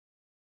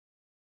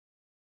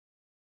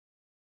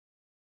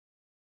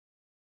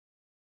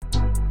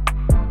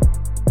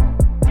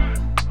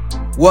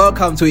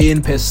Welcome to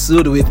In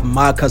Pursuit with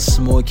Marcus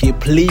Smokey.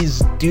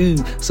 Please do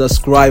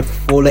subscribe,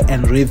 follow,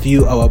 and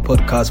review our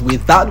podcast.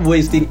 Without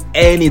wasting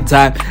any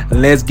time,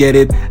 let's get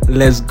it.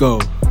 Let's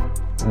go.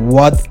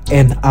 What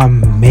an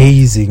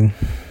amazing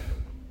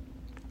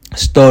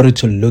story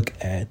to look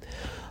at.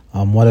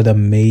 What an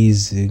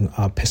amazing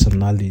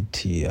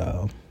personality.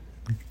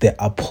 The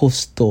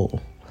Apostle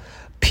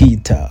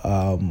Peter,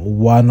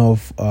 one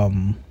of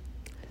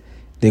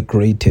the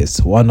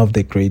greatest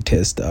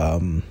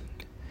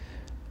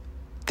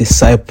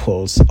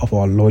disciples of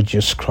our Lord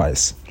Jesus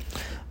Christ.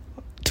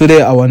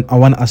 Today I want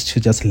us to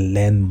just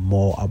learn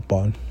more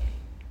about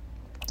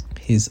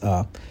his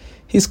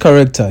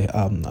character.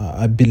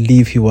 I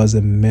believe he was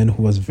a man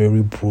who was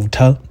very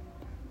brutal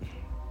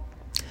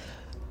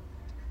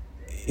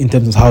in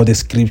terms of how the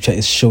scripture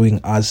is showing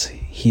us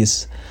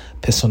his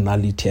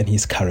personality and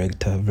his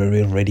character.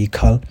 Very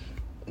radical,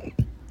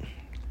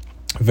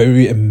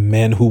 very a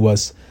man who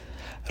was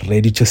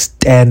ready to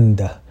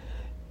stand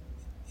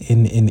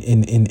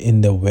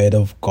in the word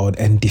of God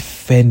and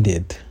defend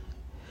it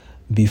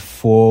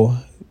before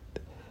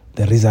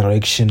the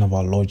resurrection of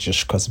our Lord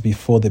Jesus Christ,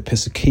 before the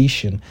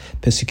persecution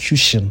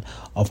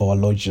of our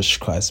Lord Jesus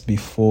Christ,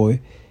 before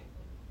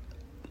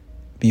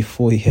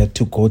he had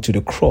to go to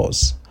the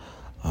cross.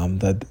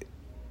 That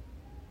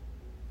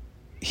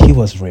he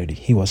was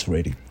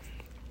ready.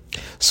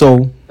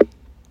 So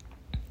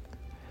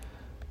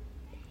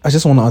I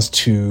just want us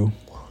to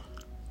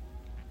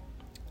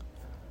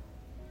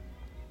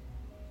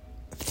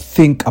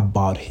think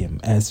about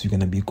him as we're going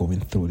to be going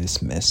through this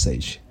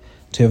message,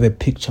 to have a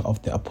picture of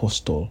the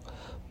Apostle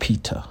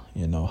Peter,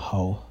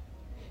 how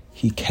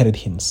he carried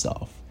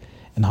himself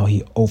and how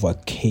he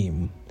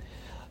overcame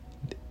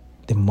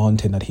the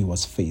mountain that he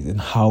was facing, and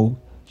how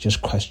Jesus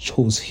Christ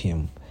chose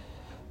him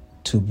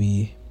to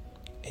be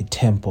a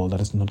temple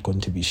that is not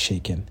going to be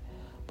shaken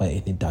by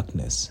any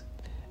darkness,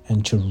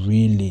 and to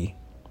really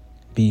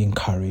be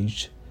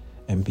encouraged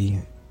and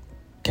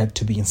get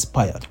to be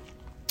inspired.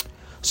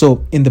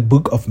 So in the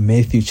book of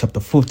Matthew chapter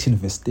 14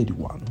 verse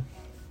 31,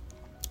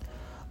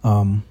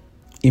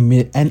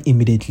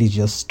 immediately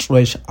just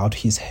stretched out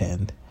his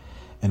hand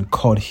and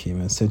called him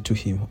and said to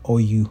him, "O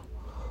you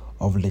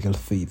of little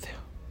faith,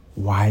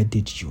 why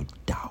did you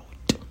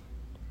doubt?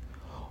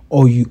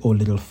 O you of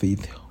little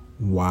faith,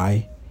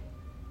 why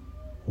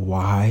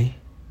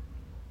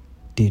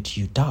did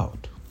you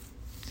doubt?"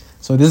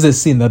 So this is a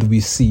scene that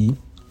we see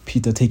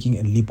Peter taking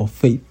a leap of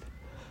faith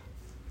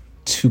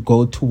to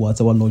go towards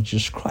our Lord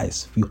Jesus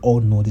Christ. We all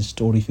know this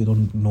story. If you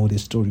don't know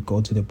this story, go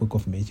to the book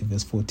of Matthew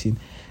verse 14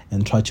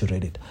 and try to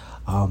read it.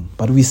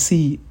 But we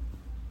see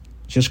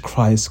Jesus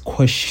Christ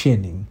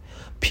questioning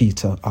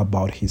Peter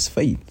about his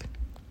faith.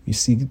 You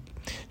see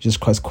Jesus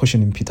Christ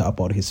questioning Peter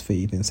about his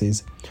faith and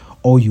says,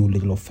 "Oh, you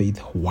little of faith,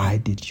 why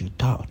did you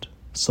doubt?"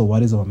 So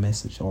what is our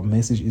message? Our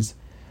message is,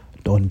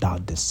 don't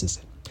doubt this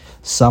season.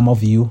 Some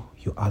of you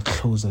are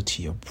closer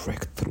to your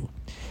breakthrough.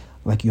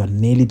 Like you are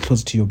nearly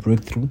close to your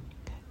breakthrough.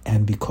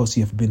 And because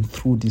you have been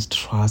through these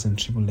trials and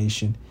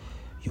tribulation,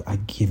 you are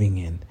giving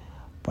in.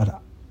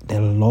 But the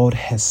Lord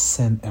has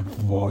sent a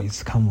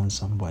voice, come on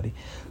somebody,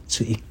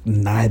 to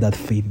ignite that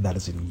faith that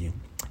is in you.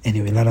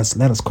 Anyway, let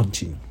us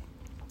continue.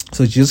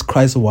 So Jesus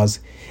Christ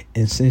was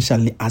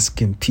essentially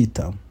asking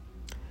Peter,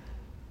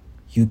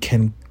 you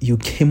came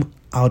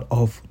out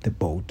of the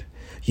boat,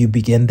 you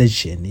began the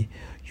journey,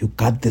 you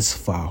got this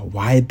far.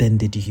 Why then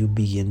did you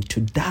begin to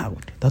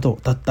doubt?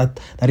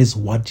 That is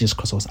what Jesus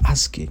Christ was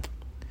asking.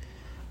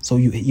 So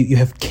you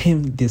have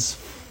came this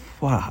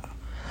far.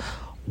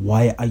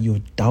 Why are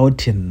you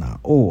doubting now?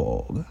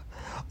 Oh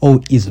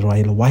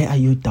Israel, why are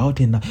you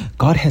doubting now?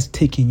 God has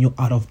taken you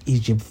out of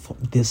Egypt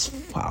this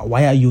far.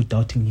 Why are you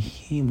doubting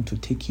him to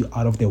take you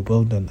out of the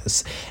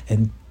wilderness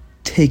and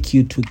take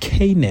you to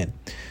Canaan?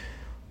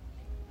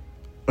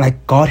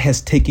 Like God has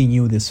taken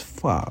you this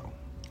far.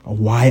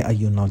 Why are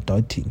you not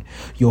doubting?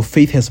 Your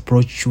faith has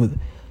brought you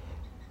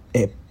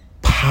a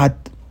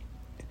pathway.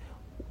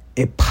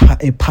 Let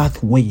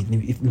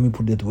me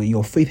put it that way.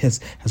 Your faith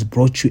has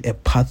brought you a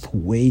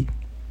pathway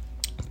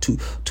to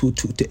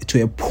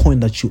a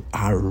point that you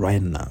are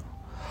right now.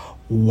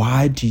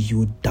 Why do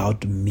you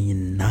doubt me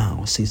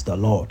now, says the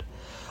Lord?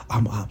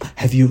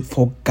 Have you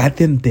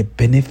forgotten the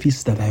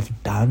benefits that I've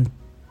done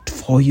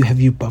for you? Have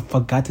you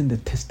forgotten the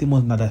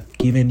testimony that I've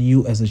given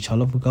you as a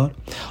child of God?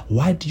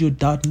 Why do you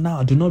doubt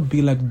now? Do not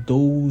be like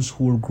those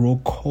who will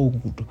grow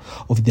cold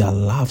of their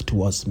love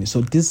towards me.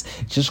 So this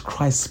just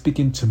Christ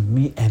speaking to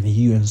me and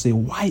you and say,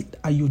 why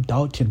are you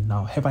doubting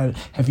now?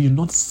 Have you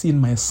not seen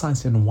my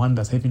signs and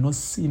wonders? Have you not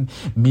seen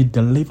me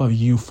deliver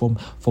you from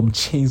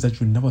chains that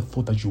you never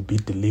thought that you'd be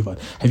delivered?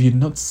 Have you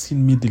not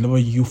seen me deliver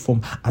you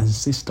from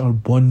ancestral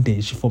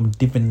bondage, from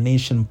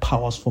divination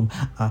powers, from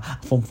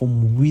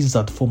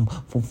wizard, from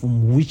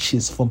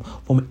witches, from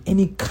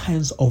any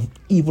kinds of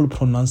evil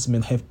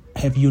pronouncement?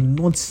 Have you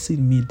not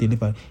seen me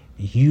deliver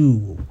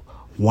you?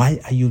 Why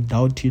are you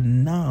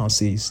doubting now,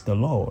 says the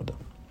Lord?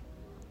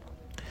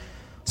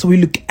 So we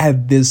look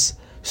at this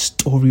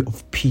story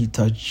of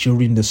Peter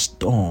during the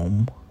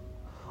storm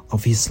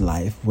of his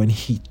life when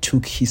he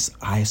took his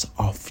eyes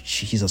off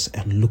Jesus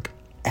and looked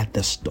at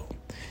the storm,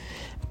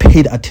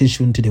 paid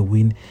attention to the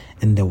wind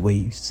and the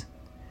waves.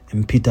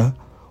 And Peter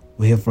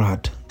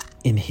wavered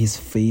in his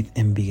faith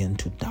and began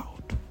to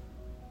doubt.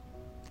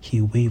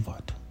 He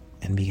wavered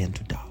and began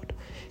to doubt.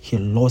 He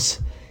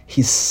lost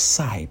his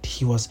sight.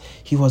 He was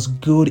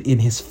good in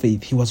his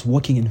faith. He was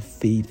walking in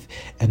faith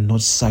and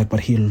not sight, but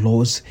he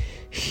lost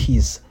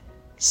his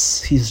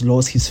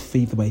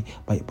faith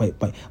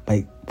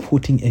by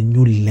putting a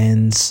new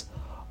lens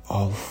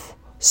of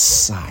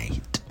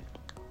sight.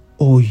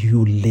 Oh,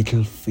 you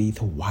little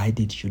faith, why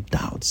did you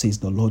doubt? Says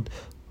the Lord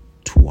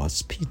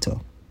towards Peter.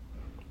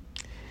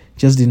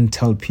 Just didn't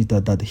tell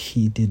Peter that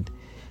he didn't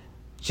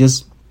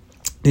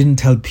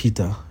tell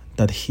Peter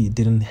that he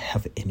didn't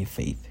have any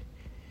faith.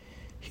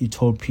 He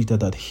told Peter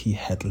that he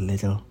had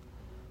little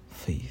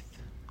faith.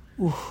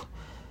 Ooh,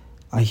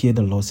 I hear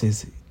the Lord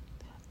says,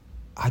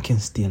 I can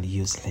still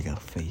use little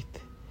faith.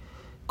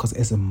 Because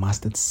as a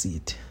mustard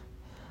seed,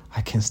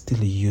 I can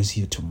still use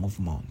you to move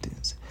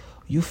mountains.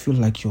 You feel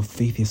like your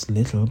faith is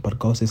little, but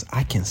God says,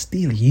 I can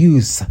still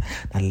use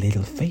that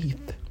little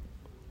faith.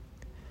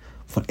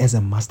 For as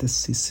a mustard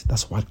seed,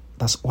 that's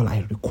all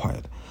I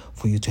required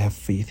for you to have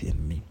faith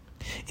in me.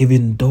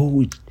 Even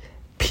though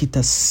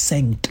Peter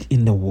sank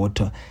in the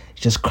water,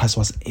 Jesus Christ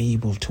was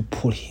able to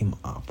pull him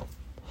up.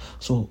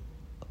 So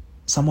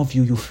some of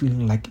you're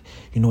feeling like,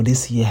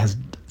 this year has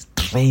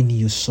drained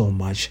you so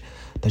much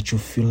that you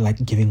feel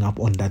like giving up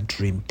on that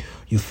dream.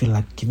 You feel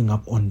like giving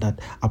up on that,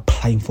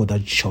 applying for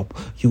that job.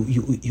 You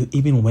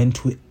even went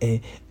to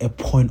a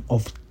point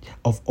of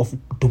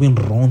doing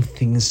wrong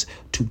things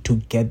to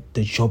get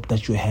the job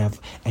that you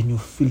have, and you're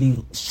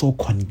feeling so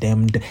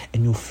condemned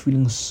and you're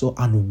feeling so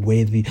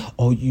unworthy,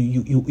 or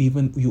you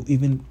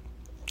even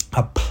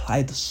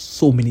applied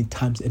so many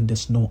times and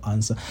there's no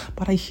answer.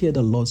 But I hear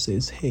the Lord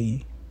says,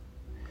 hey,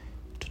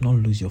 do not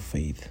lose your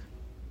faith.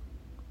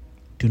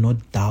 Do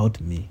not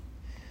doubt me.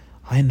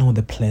 I know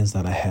the plans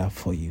that I have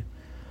for you,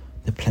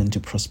 the plan to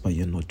prosper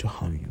you, not to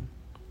harm you.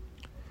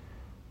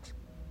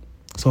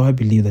 So I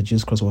believe that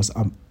Jesus Christ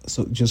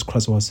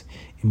was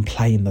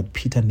implying that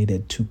Peter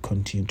needed to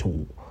continue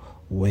to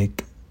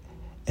work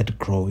at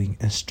growing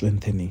and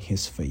strengthening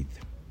his faith.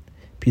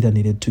 Peter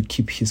needed to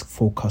keep his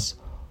focus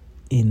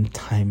in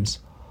times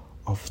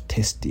of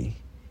testing.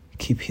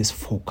 Keep his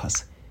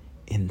focus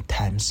in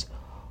times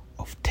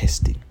of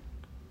testing.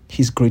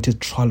 His greatest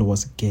trial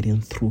was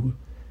getting through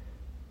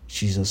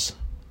Jesus'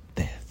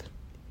 death.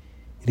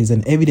 It is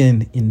an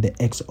evidence in the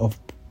acts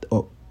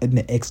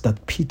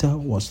that Peter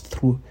was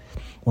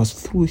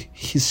through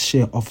his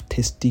share of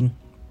testing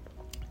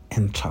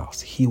and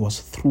trials. He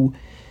went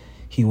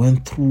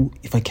through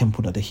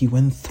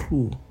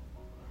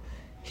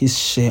his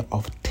share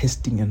of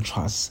testing and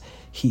trials.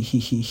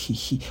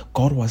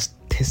 God was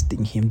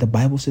testing him. The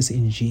Bible says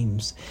in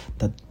James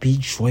that be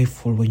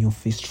joyful when you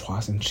face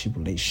trials and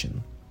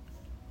tribulation.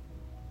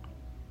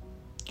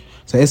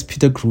 So as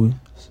Peter grew,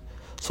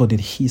 so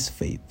did his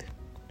faith.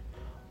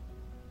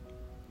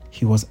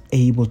 He was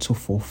able to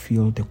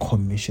fulfill the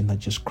commission that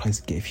Jesus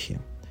Christ gave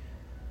him.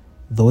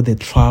 Though the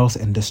trials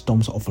and the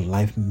storms of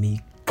life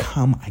may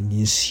come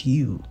against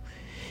you,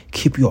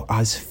 keep your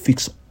eyes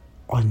fixed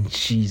on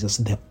Jesus,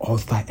 the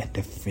author and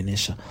the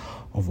finisher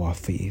of our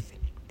faith.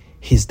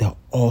 He's the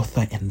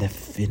author and the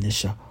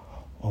finisher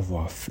of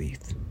our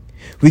faith.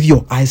 With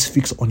your eyes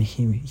fixed on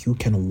him, you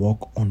can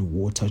walk on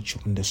water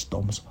during the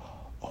storms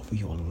of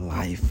your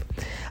life.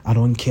 I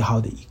don't care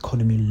how the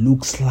economy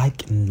looks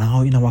like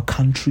now in our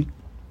country,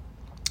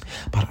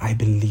 but I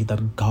believe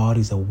that God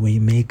is a way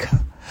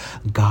maker.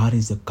 God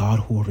is the God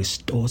who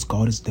restores.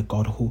 God is the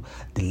God who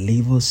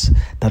delivers.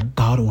 That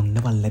God will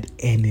never let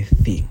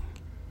anything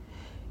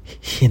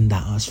hinder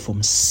us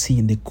from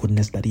seeing the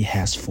goodness that he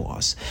has for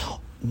us.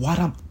 What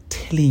I'm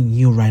telling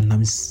you right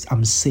now,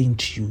 I'm saying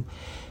to you,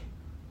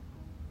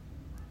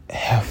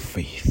 have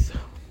faith.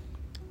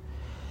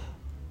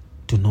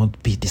 Do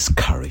not be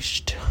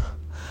discouraged.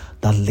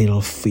 That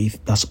little faith,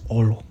 that's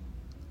all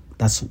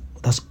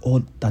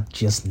that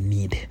just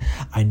need.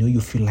 I know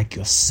you feel like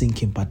you're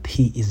sinking, but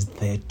he is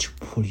there to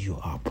pull you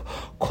up.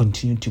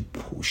 Continue to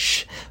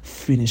push.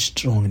 Finish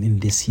strong in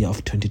this year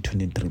of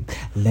 2023.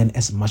 Learn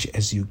as much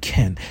as you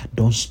can.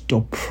 Don't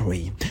stop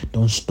praying.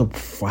 Don't stop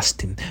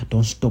fasting.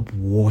 Don't stop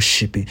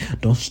worshiping.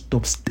 Don't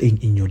stop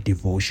staying in your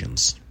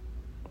devotions.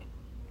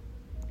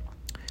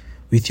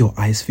 With your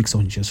eyes fixed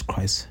on Jesus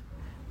Christ,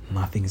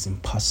 nothing is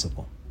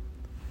impossible.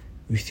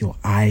 With your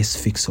eyes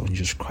fixed on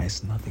Jesus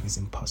Christ, nothing is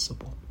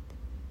impossible.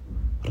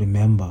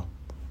 Remember,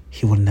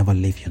 he will never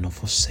leave you nor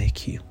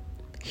forsake you.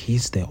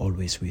 He's there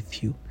always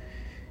with you.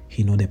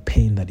 He knows the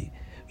pain that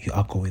you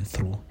are going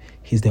through.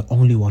 He's the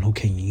only one who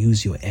can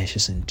use your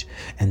ashes and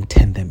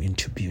turn them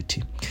into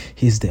beauty.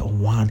 He's the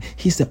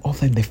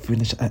author and the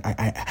finisher.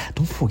 I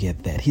don't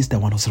forget that. He's the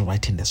one who's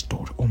writing the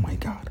story. Oh my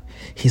God.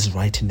 He's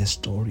writing the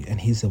story,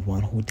 and he's the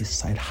one who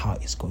decides how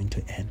it's going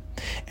to end.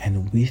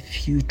 And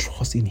with you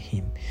trust in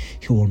him,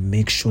 he will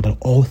make sure that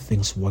all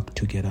things work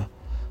together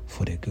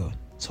for the good.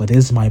 So this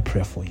is my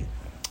prayer for you.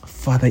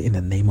 Father, in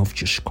the name of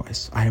Jesus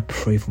Christ, I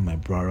pray for my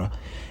brother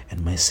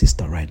and my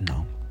sister right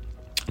now.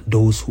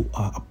 Those who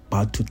are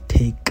about to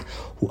take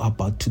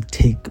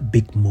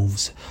big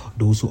moves,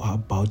 those who are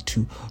about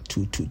to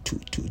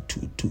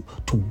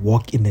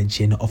walk in the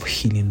journey of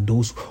healing,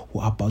 those who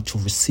are about to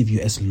receive you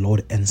as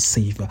Lord and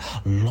Savior.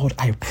 Lord,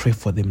 I pray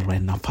for them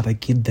right now. Father,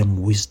 give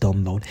them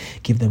wisdom, Lord.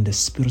 Give them the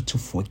spirit to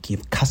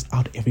forgive. Cast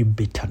out every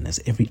bitterness,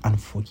 every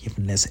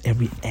unforgiveness,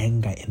 every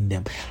anger in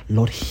them.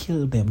 Lord,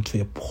 heal them to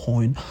a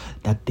point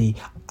that they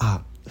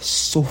are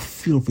so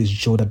filled with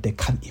joy that they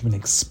can't even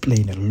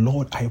explain it.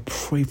 Lord, I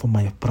pray for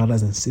my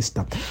brothers and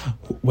sisters,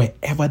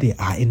 wherever they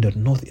are, in the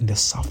north, in the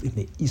south, in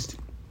the east,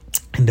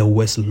 in the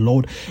west.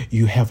 Lord,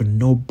 you have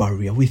no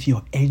barrier. With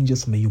your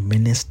angels, may you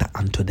minister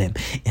unto them.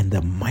 In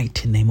the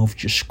mighty name of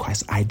Jesus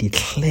Christ, I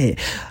declare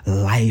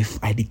life,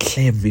 I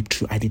declare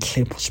victory, I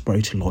declare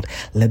prosperity, Lord.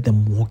 Let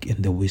them walk in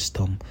the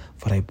wisdom,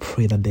 for I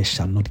pray that they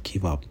shall not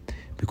give up,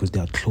 because they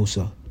are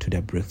closer to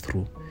their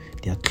breakthrough.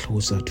 They are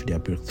closer to their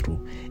breakthrough.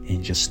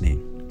 In Jesus'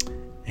 name,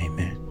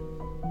 amen.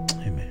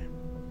 Amen.